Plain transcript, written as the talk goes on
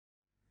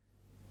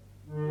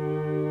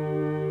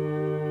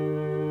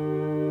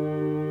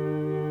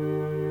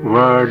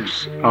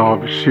Words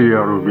of Sri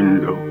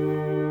Aurobindo.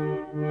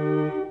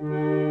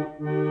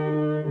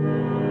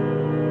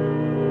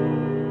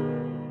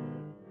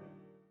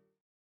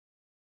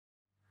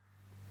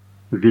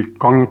 The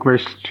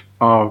conquest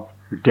of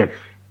death.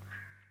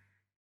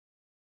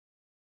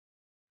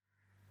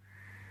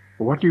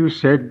 What you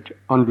said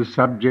on the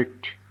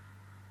subject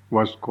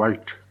was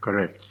quite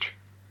correct.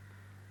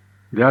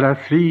 There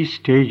are 3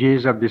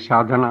 stages of the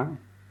sadhana: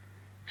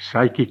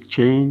 psychic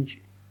change,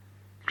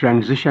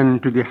 transition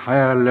to the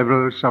higher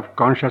levels of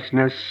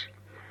consciousness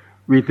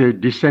with a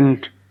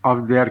descent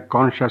of their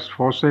conscious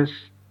forces,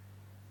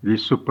 the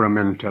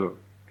supramental.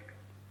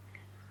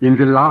 In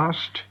the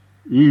last,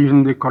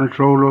 even the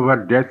control over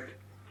death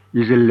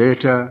is a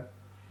later,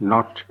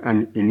 not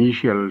an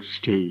initial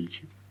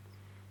stage.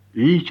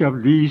 Each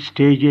of these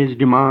stages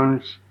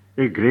demands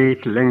a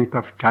great length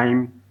of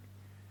time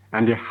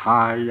and a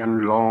high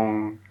and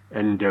long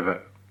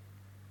endeavor.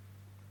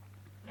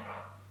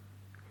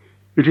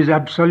 It is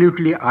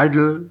absolutely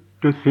idle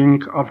to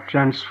think of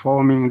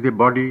transforming the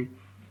body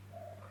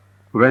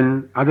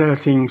when other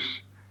things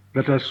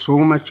that are so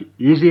much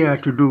easier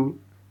to do,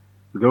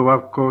 though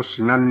of course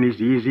none is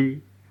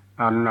easy,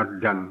 are not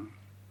done.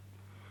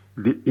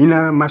 The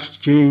inner must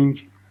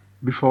change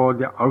before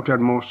the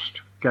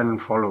outermost can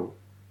follow.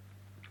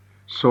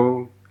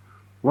 So,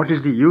 what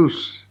is the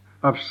use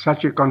of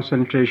such a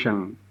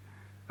concentration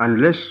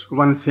unless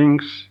one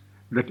thinks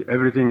that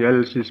everything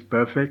else is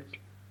perfect,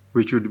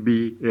 which would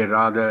be a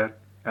rather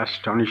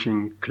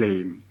astonishing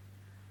claim.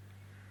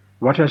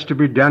 What has to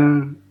be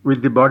done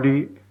with the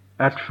body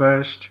at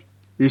first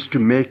is to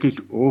make it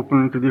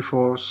open to the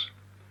force,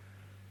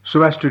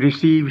 so as to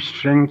receive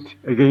strength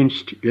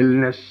against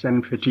illness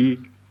and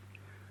fatigue.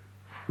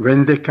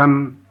 When they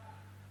come,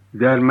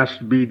 there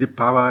must be the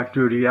power to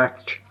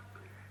react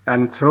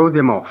and throw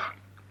them off,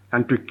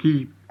 and to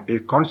keep a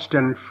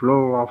constant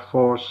flow of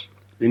force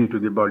into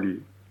the body.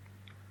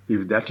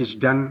 If that is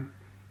done,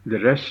 the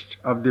rest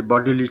of the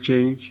bodily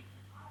change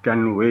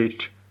can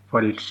wait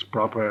for its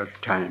proper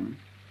time.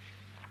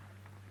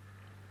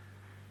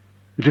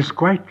 It is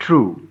quite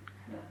true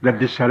that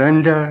the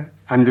surrender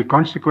and the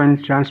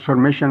consequent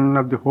transformation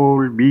of the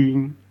whole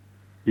being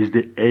is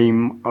the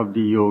aim of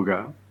the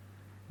yoga.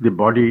 The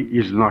body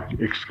is not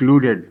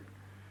excluded,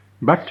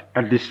 but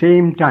at the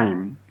same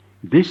time,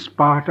 this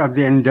part of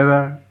the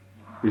endeavor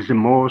is the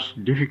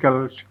most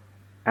difficult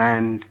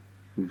and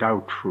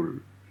doubtful.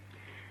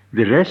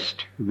 The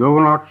rest, though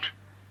not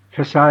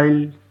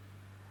facile,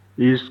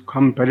 is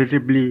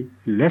comparatively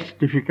less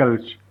difficult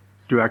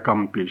to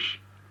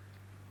accomplish.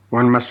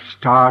 One must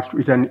start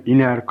with an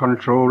inner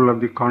control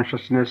of the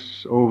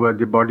consciousness over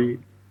the body,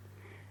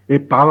 a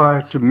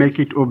power to make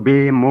it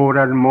obey more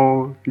and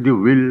more the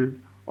will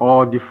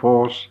or the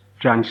force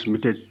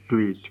transmitted to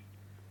it.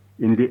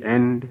 In the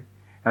end,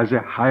 as a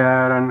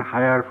higher and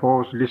higher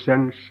force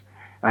descends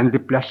and the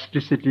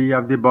plasticity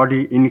of the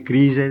body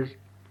increases,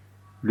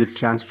 the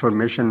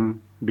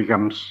transformation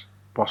becomes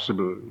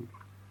possible.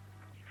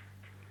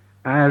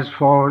 As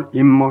for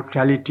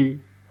immortality,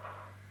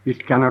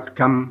 it cannot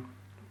come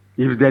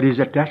if there is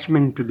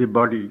attachment to the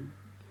body,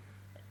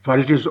 for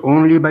it is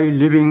only by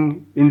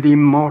living in the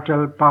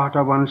immortal part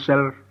of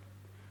oneself,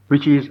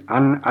 which is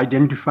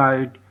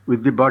unidentified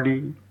with the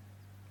body,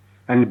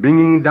 and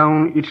bringing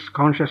down its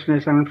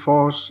consciousness and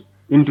force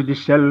into the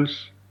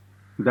cells,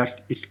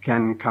 that it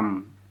can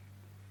come.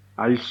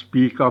 I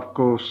speak, of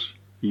course,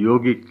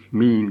 yogic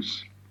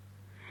means.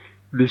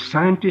 The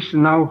scientists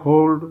now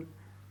hold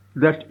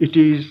that it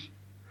is,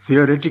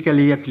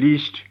 theoretically at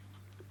least,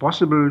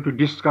 possible to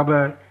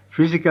discover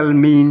physical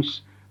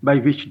means by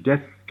which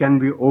death can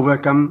be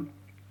overcome,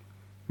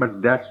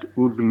 but that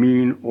would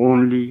mean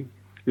only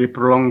a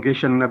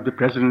prolongation of the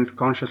present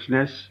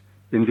consciousness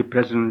in the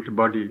present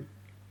body.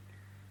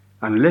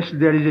 Unless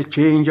there is a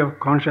change of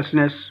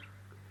consciousness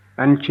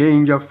and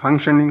change of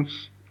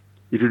functionings,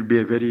 it would be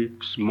a very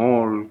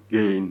small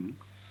gain.